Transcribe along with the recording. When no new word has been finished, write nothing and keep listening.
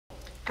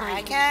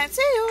I can't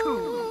see you.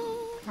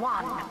 2,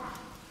 1.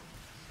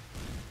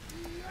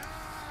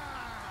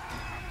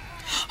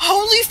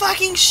 Holy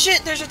fucking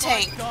shit, there's a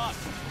tank.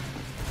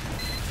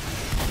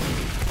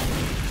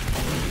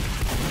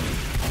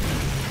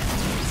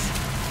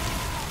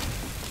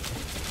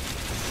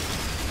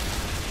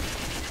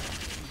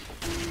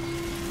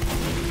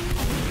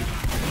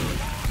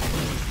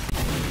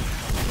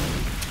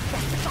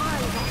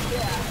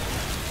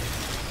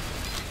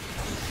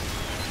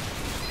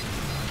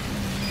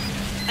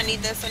 I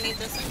need this, I need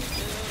this, I need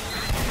this.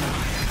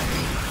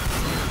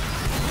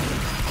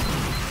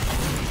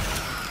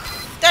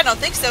 I don't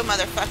think so,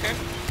 motherfucker.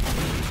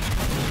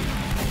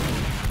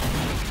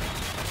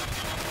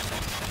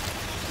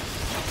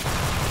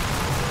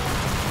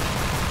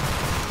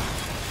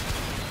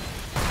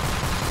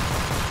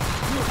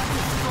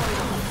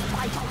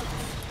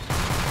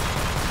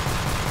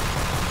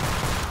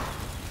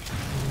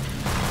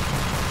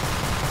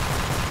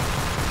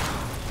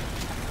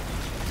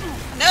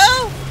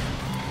 No!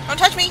 Don't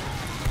touch me!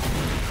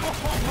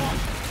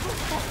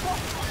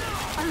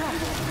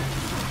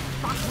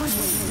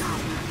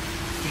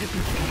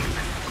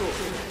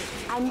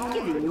 I'm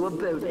giving you a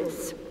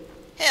bonus.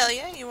 Hell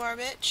yeah, you are,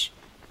 bitch.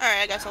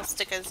 Alright, I guess I'll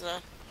stick as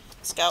a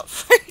scout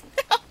for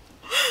now.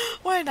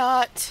 Why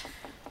not?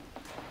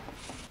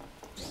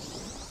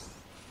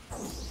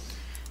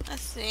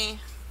 Let's see.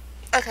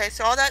 Okay,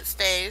 so all that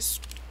stays.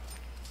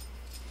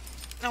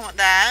 I want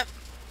that.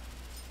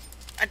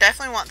 I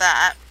definitely want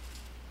that.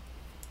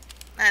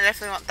 And I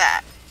definitely want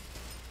that.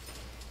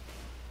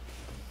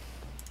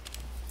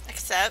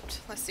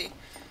 Except, let's see.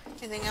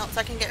 Anything else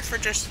I can get for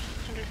just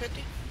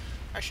 150?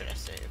 Or should I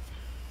save?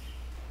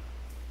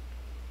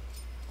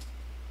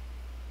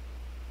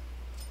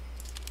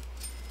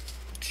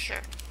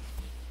 Sure.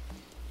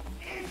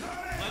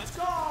 Let's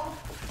go!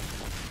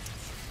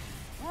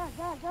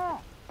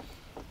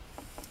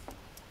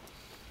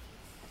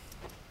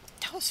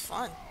 That was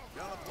fun.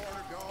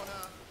 Teleporter going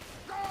up.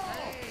 Go!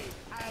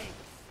 Hey!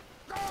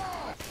 Go!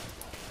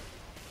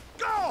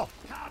 Go!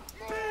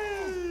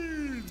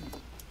 Beam!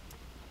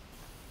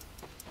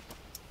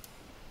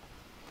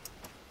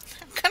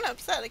 I'm kind of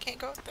upset I can't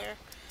go up there.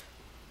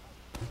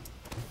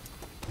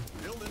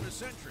 Build in a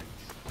sentry.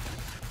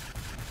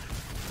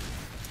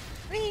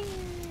 Whee!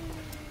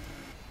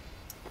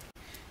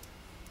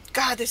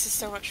 God, this is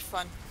so much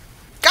fun.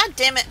 God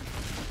damn it!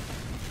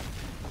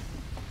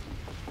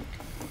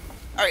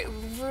 Alright,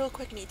 real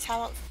quick, I need to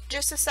towel out for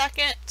just a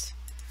second.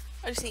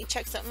 I just need to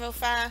check something real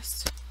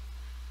fast.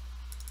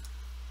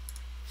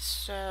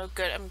 So,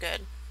 good, I'm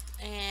good.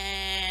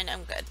 And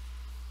I'm good.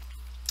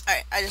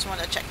 Alright, I just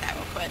want to check that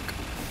real quick.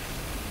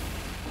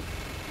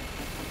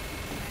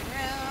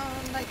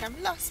 Around like I'm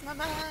lost my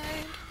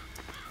mind.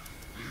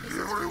 Is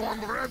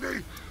everyone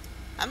ready?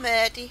 I'm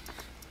ready.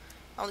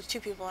 Only 2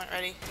 people aren't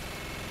ready.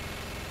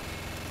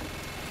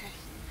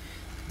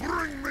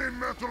 Bring me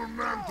Metal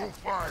Man to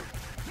fight.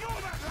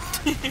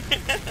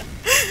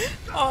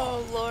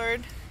 Oh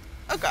Lord.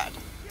 Oh God.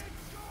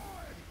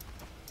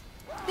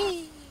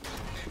 Whee.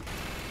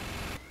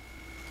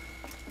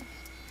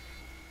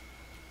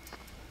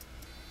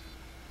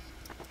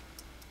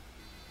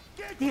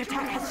 The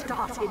attack has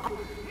started.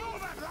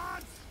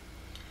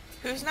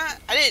 Who's not?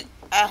 I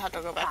have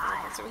to go back and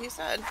look and see what he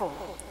said. 4,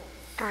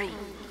 3,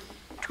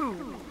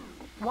 2,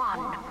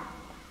 1.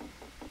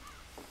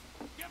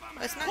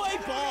 It's not. Play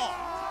ball!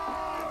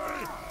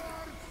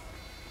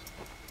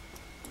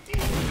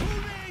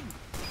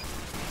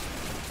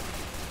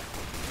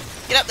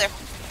 Get up there.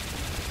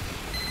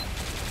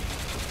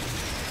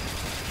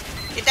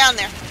 Get down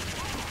there.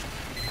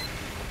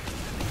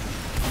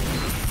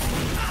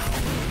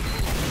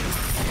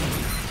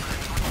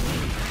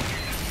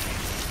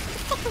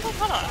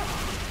 Hold on.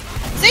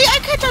 See, I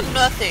could have done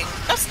nothing.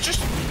 That's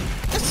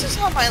just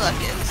how my luck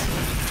is.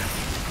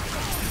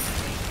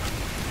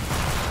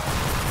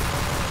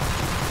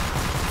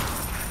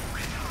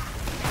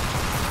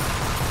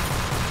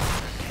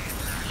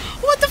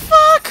 What the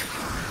fuck?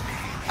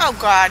 Oh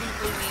God, he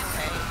blew me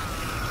away.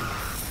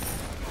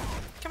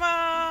 Come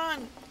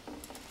on.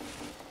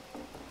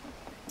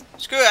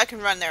 Screw it, I can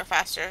run there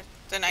faster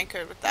than I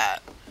could with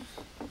that.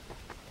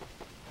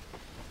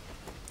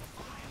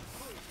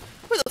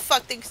 Who the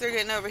fuck thinks they're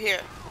getting over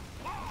here?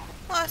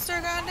 Lost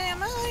their goddamn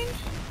mind.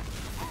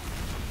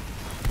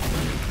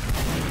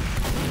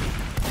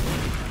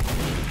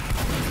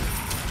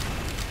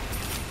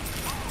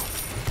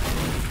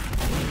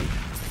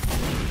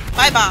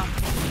 Bye bomb.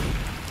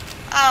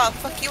 Oh,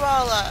 fuck you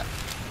all up.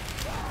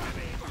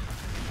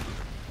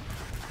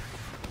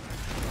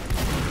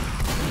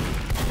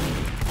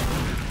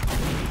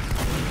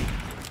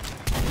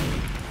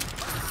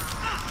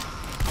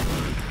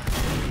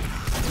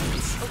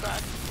 Oh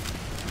God.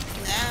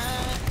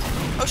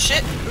 Oh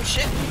shit, oh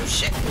shit, oh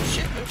shit, oh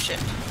shit, oh shit.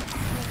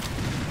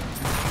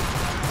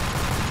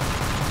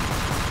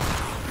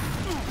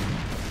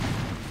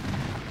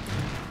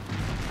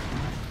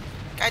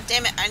 God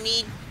damn it, I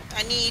need.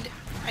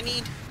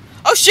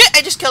 Oh shit,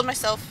 I just killed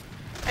myself.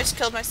 I just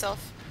killed myself.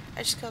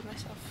 I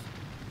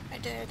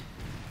did.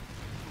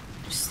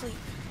 Just sleep.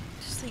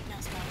 sleep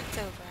mask on. It's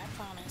over, I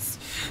promise.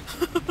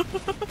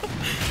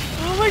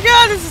 Oh my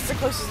god, this is the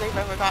closest they've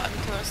ever gotten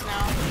to us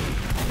now.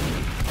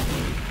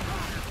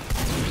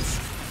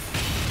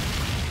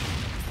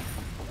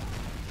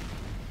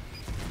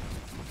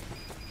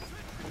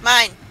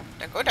 Mine.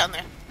 Don't go down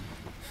there.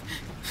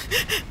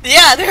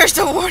 Yeah, there's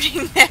the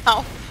warning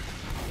now.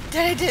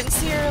 That I didn't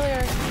see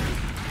earlier.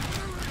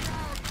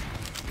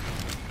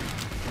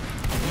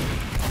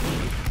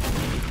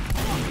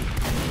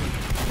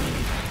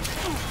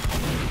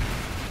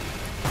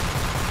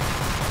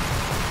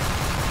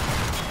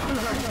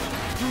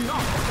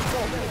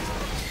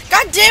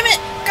 God damn it!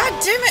 God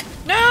damn it!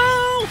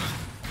 No!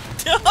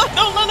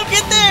 Don't let him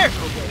get there!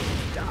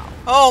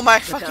 Oh my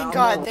fucking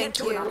god, thank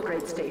you.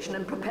 Upgrade station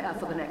and prepare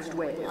for the next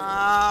wave.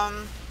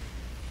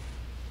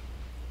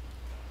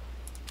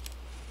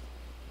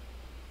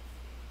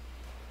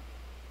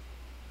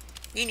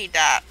 You need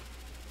that.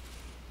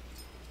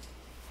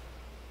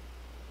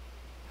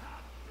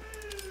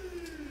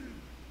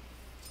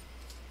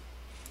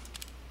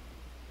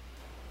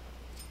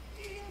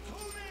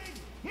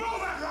 Move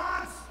it,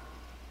 lads!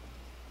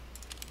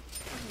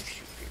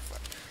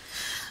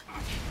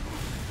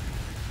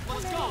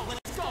 Let's go,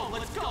 let's go,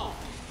 let's go!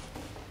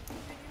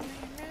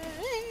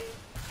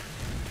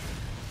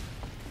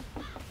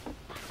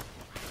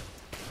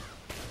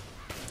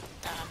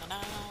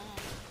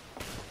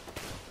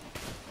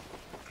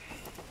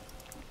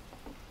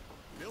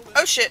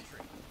 Oh shit.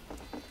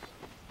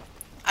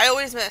 I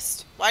always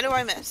missed. Why do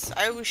I miss?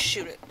 I always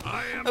shoot it.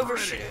 I am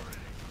Overshoot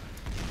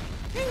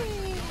ready.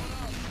 it.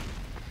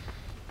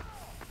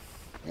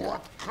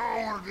 What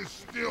coward is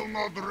still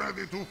not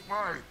ready to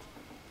fight?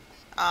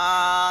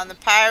 The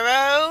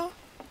pyro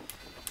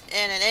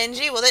and an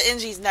NG. Well, the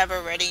NG's never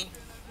ready.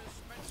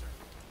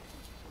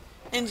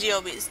 NG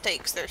always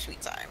takes their sweet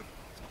time.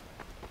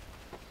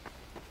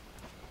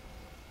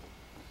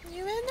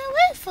 You ran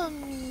away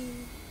from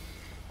me.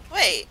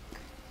 Wait.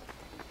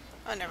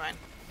 Oh, never mind.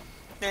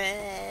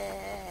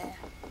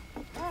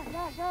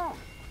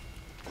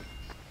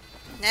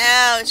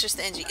 No, it's just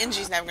the NG.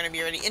 NG's never going to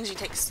be ready. NG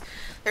takes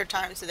their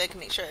time so they can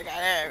make sure they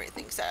got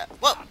everything set up.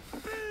 Whoa!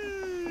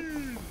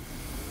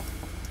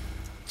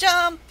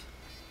 Jump!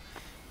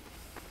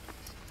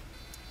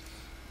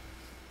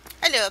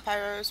 Hello,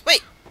 Pyros.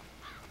 Wait!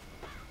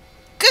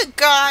 Good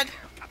God!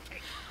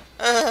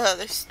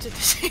 They stood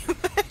the same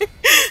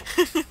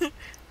way.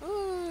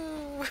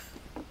 Ooh.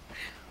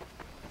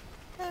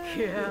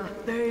 Here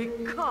they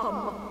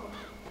come.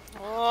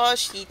 Oh,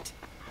 shit.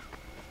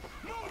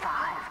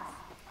 5,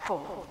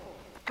 4,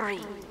 3,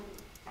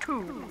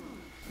 2,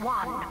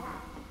 1.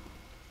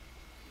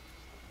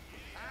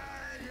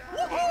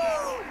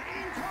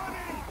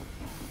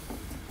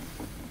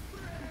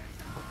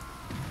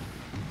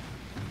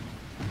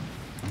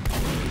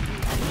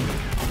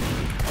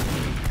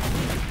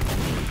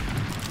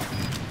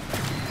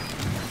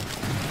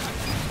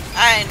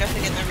 I ain't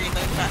nothing in the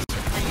reload faster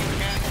for you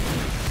again.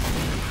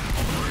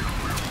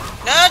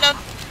 No, no.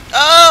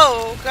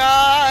 Oh,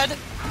 God.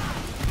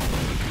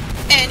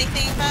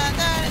 Anything but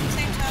that at the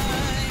same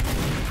time.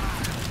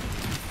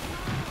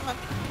 Come on,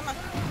 come on, come on,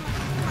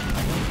 come on.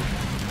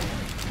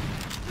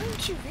 Why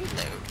didn't you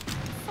reload?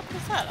 What the fuck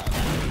was that all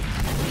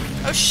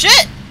about? Oh,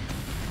 shit!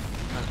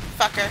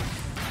 Motherfucker.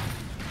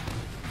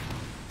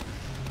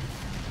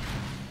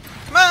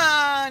 Come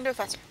on, do it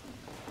faster.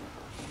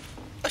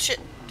 Oh, shit.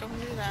 Don't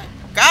do that.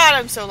 God,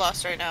 I'm so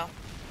lost right now.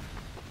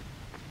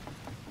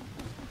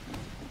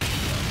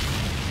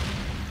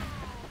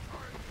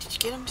 Did you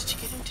get him? Did you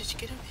get him? Did you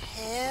get him?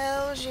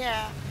 Hell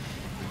yeah.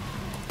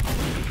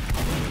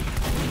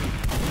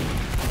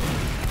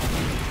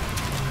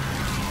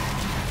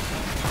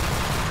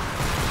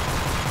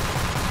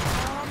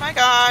 Oh my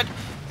god.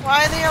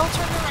 Why are they all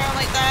turned around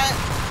like that?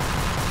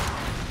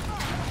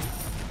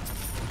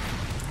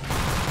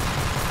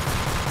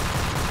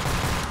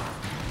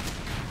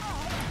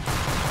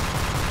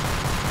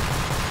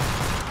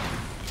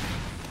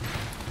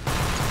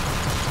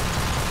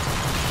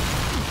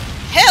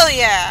 Hell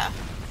yeah!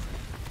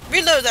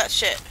 Reload that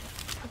shit.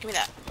 Give me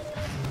that.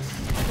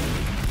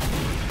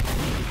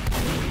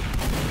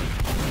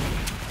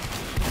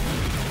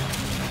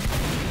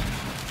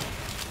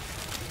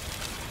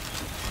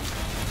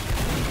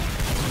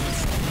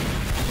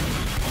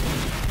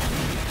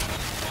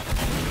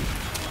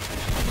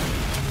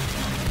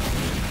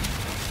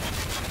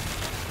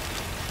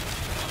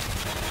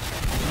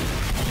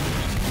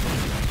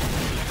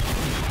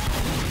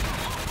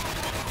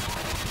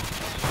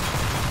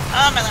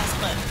 Oh, my last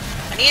clip.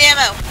 I need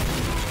ammo.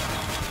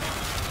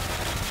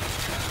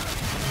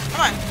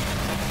 Come on.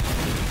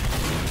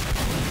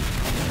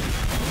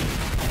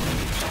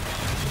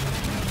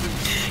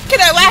 Can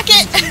I whack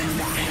it?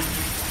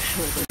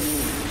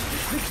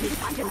 Quickly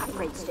find an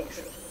upgrade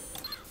station.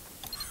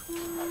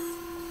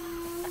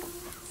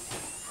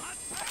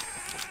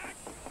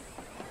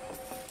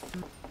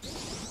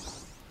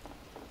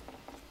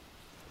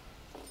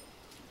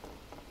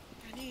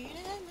 I need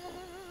ammo.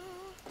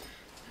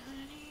 I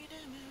need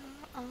ammo.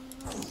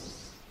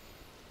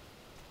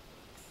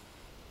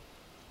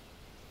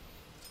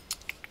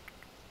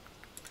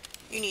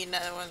 You need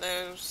another one of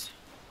those.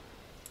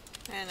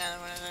 And another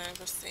one of those.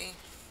 Let's see.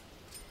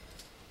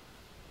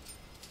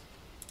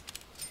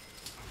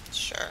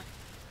 Sure.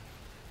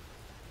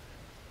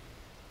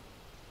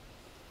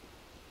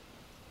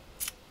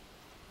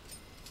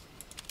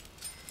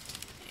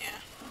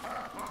 Yeah.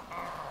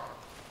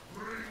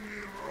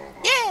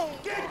 Yay!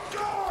 Get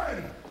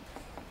going!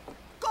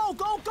 Go,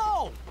 go,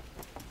 go!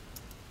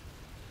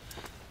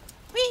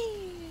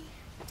 Whee!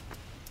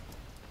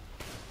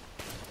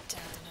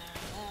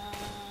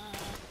 Da-da-da.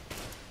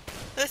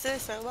 This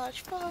is so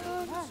much fun.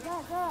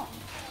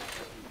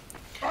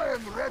 I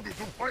am ready to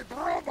fight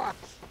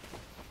robots!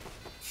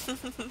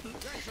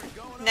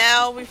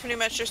 Now we pretty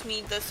much just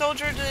need the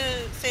soldier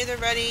to say they're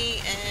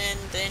ready, and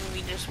then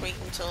we just wait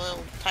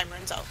until time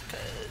runs out,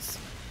 because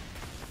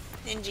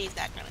Ninji's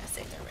not gonna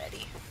say they're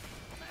ready.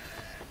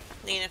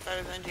 And if I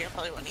was Ninji, I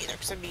probably wouldn't either,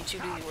 because it'd be too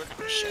busy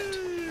working on shit.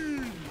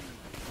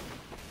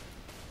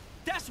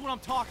 That's what I'm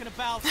talking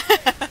about.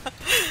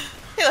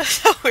 He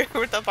looks so weird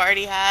with the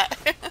party hat.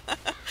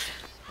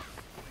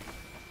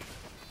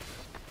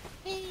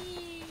 Hey.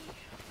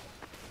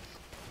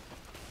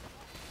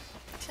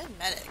 10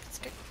 medics,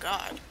 good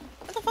god.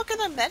 What the fuck are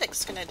the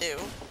medics gonna do?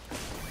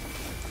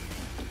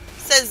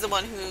 Says the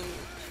one who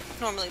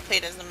normally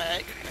played as the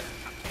medic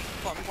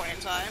at one point in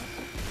time.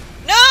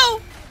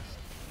 No!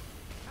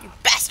 You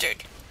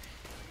bastard!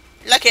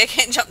 Lucky I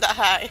can't jump that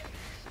high.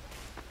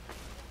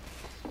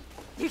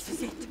 This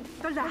is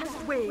it. The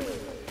last wave.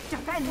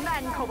 Defend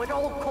Manco at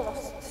all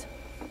costs.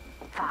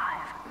 5,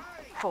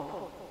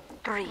 4,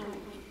 3,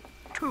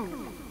 2,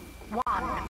 1.